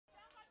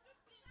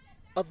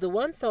Of the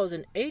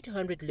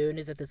 1,800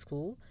 learners at the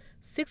school,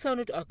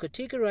 600 are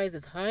categorized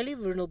as highly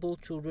vulnerable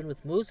children,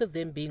 with most of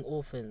them being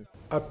orphans.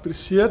 I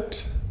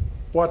appreciate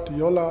what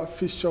Yola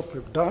Fish Shop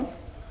have done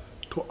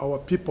to our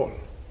people.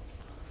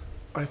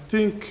 I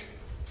think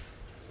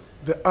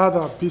the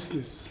other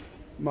business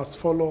must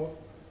follow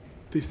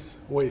this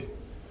way.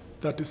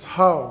 That is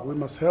how we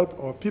must help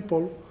our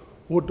people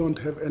who don't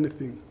have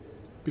anything,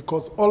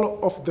 because all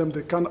of them,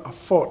 they can't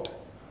afford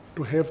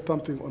to have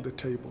something on the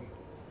table.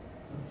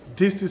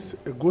 This is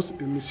a good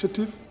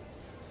initiative.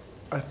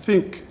 I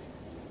think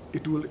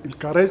it will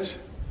encourage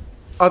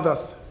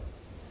others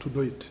to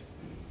do it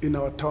in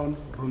our town,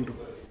 Rundu.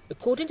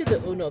 According to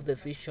the owner of the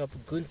fish shop,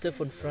 Gunther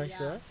von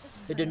Francois,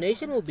 the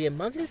donation will be a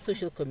monthly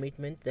social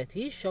commitment that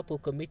his shop will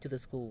commit to the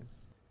school.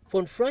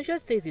 Von Francois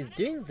says he's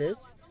doing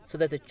this so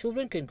that the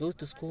children can go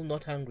to school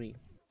not hungry.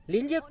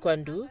 Lindia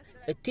Kwandu,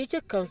 a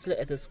teacher counselor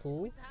at the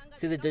school,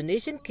 says the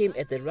donation came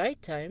at the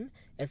right time,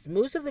 as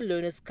most of the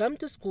learners come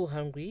to school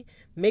hungry,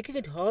 making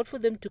it hard for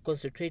them to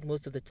concentrate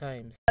most of the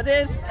time.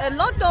 There's a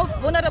lot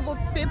of vulnerable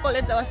people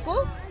at our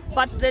school,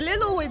 but the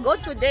little we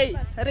got today,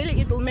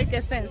 really it will make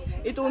a sense.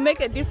 It will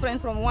make a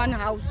difference from one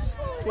house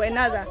to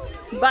another.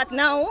 But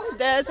now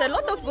there's a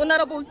lot of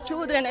vulnerable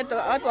children at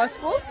our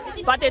school,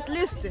 but at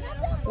least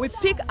we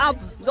pick up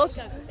those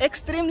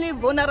extremely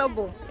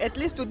vulnerable, at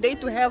least today,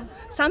 to have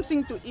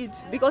something to eat.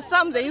 Because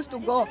some, they used to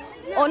go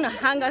on a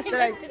hunger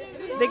strike.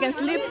 They can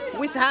sleep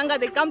with hunger,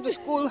 they come to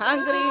school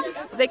hungry,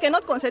 they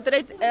cannot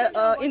concentrate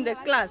in the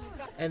class.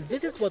 And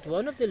this is what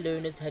one of the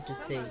learners had to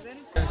say.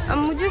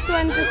 We just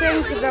want to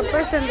thank the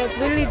person that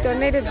really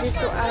donated this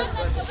to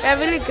us. We are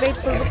really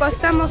grateful because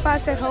some of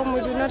us at home,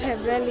 we do not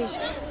have relish.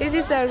 This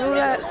is a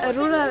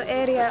rural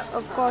area,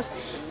 of course,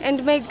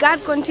 and may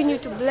God continue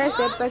to bless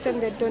that person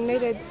that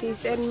donated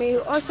this, and may He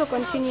also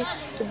continue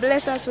to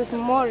bless us with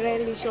more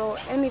relish or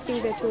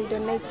anything that will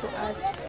donate to us.